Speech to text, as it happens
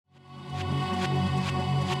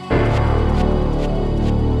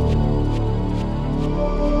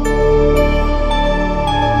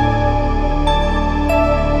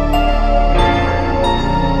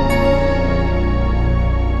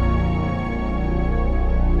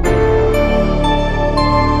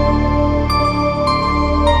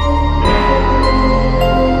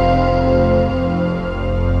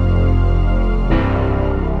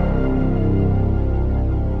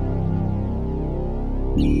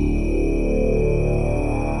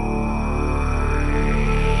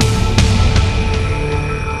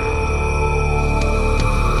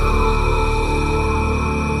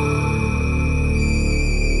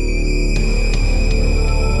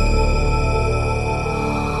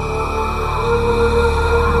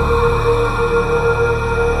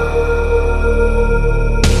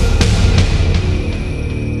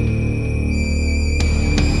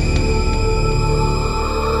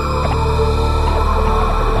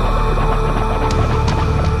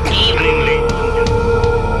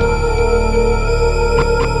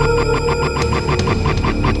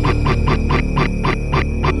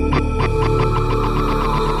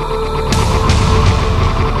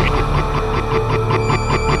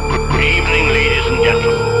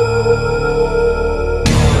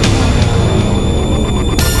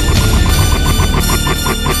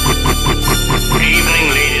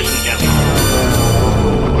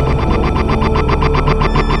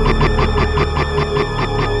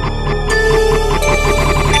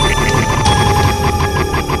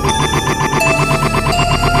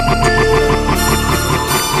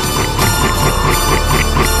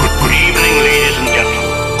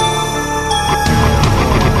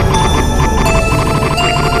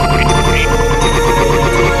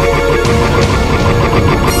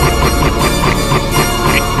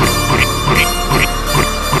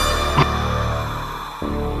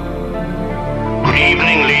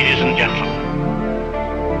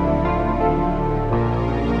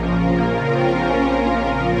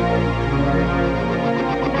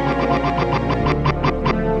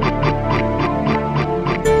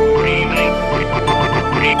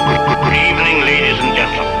Good evening, ladies and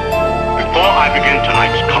gentlemen. Before I begin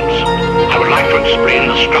tonight's concert, I would like to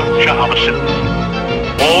explain the structure of a symphony.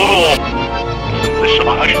 All this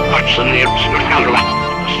Hudson near Scotland,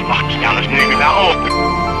 the spots down as near about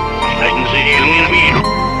legends in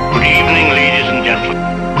Good evening, ladies and gentlemen.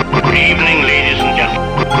 Good evening, ladies and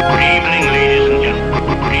gentlemen. Good evening, ladies and gentlemen.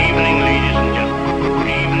 Good evening, ladies and gentlemen.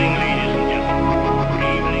 Good evening, ladies and gentlemen.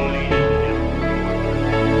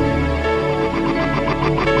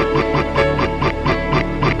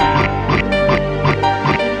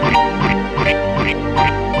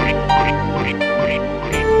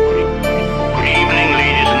 Good evening,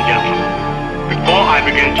 ladies and gentlemen. Before I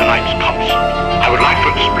begin tonight's concert, I would like to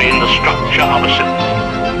explain the structure of a symphony.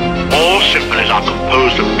 All symphonies are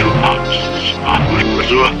composed of two parts.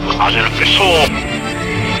 As in a pistol.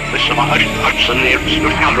 This is my Hudson near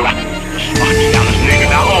Scotland. The spots down as near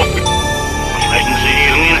about legends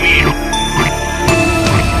in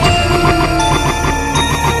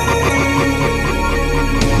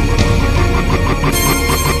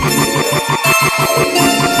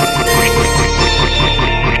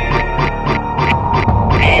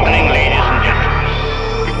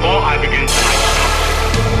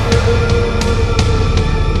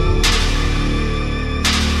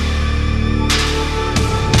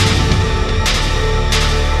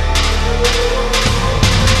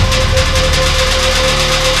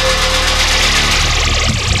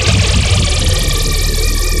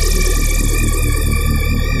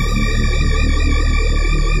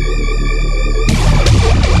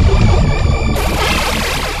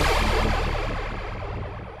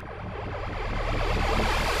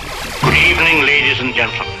Good evening, ladies and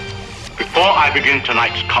gentlemen. Before I begin tonight's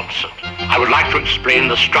tonight's concert, I would like to explain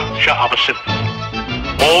the structure of a symphony.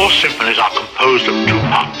 All symphonies are composed of two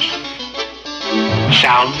parts,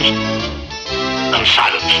 sounds and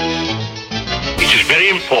silence. It is very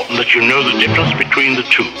important that you know the difference between the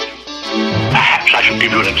two. Perhaps I should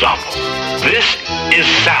give you an example. This is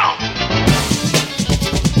sound.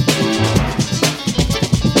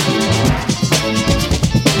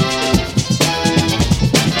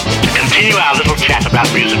 To continue our little chat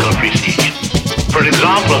about musical appreciation, for an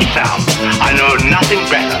example of sound, I know nothing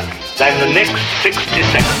better than the next 60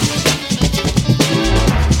 seconds.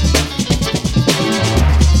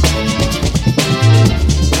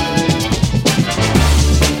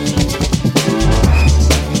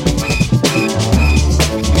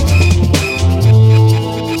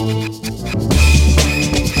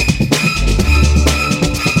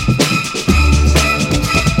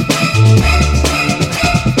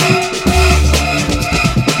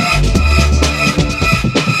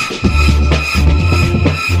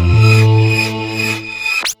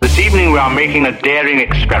 We are making a daring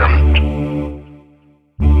experiment.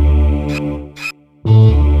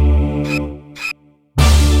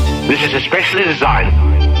 This is especially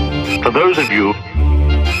designed for those of you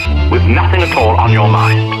with nothing at all on your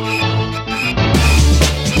mind.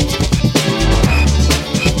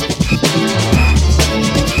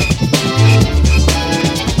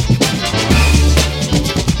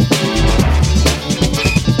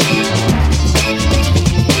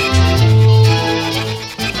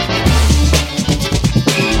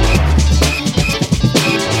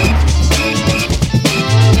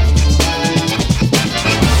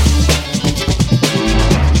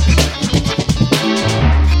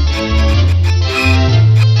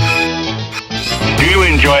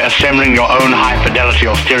 Assembling your own high-fidelity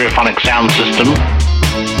or stereophonic sound system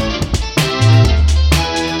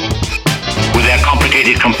with their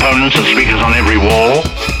complicated components and speakers on every wall?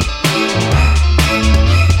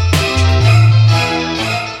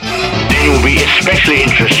 Then you will be especially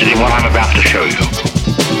interested in what I'm about to show you.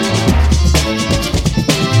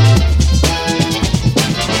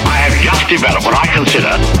 I have just developed what I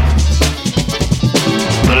consider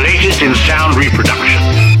the latest in sound reproduction.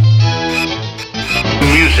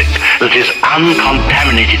 Music that is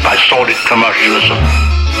uncontaminated by sordid commercialism.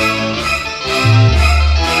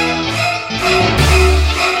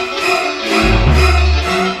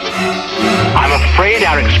 I'm afraid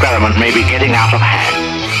our experiment may be getting out of hand.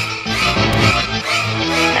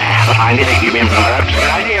 But I need to give him perhaps an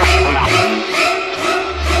idea from now.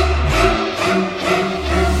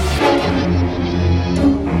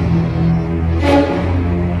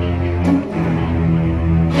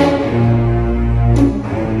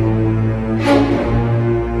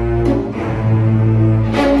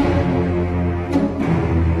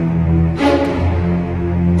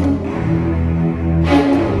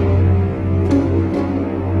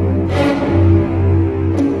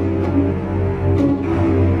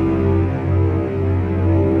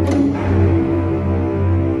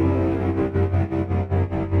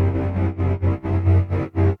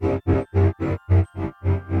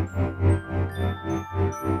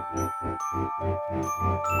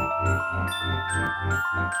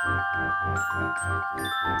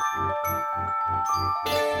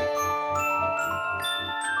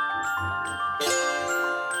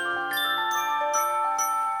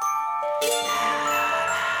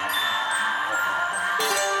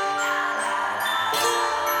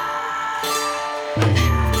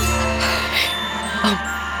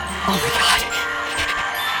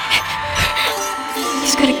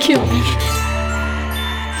 gonna kill me.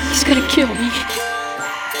 He's gonna kill me.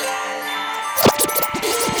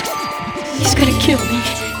 He's gonna kill me.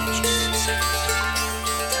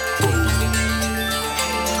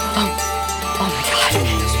 Oh my God.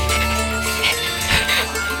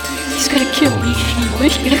 He's gonna kill me.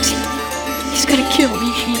 He's gonna kill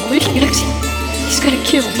me. He's gonna kill me. He's gonna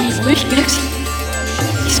kill me. He's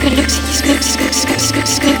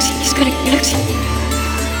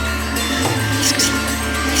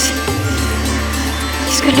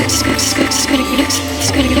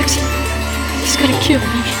gonna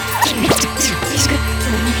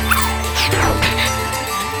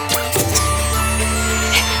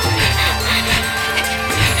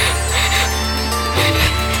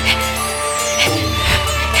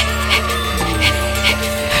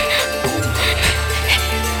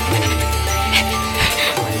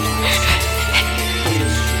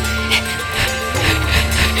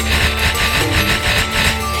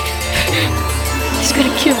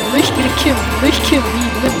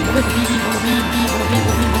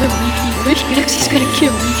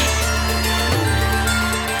kill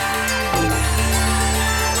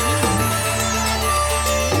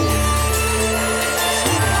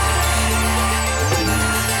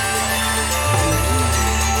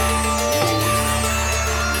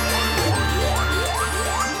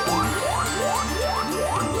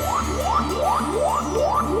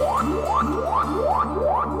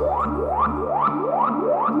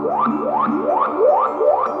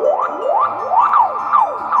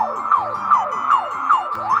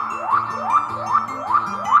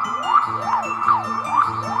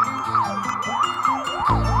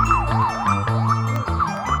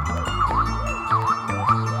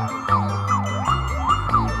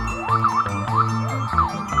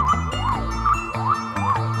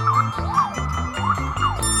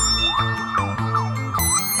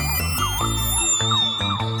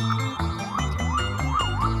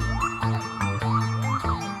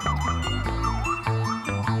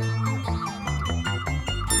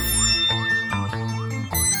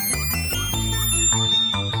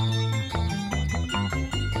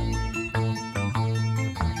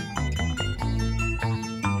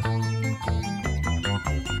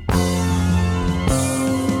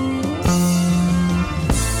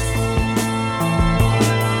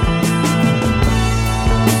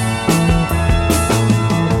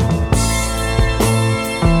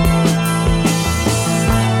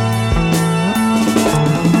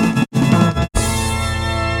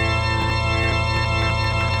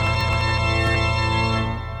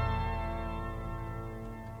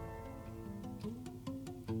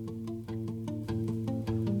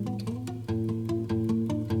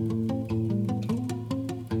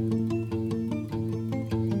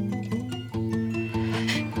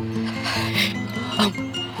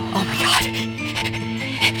Oh my God.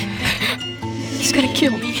 He's gonna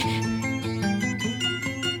kill me.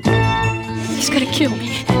 He's gonna kill me.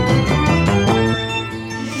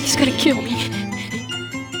 He's gonna kill me.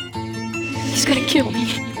 He's gonna kill me.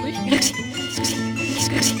 He's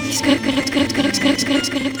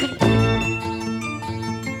gonna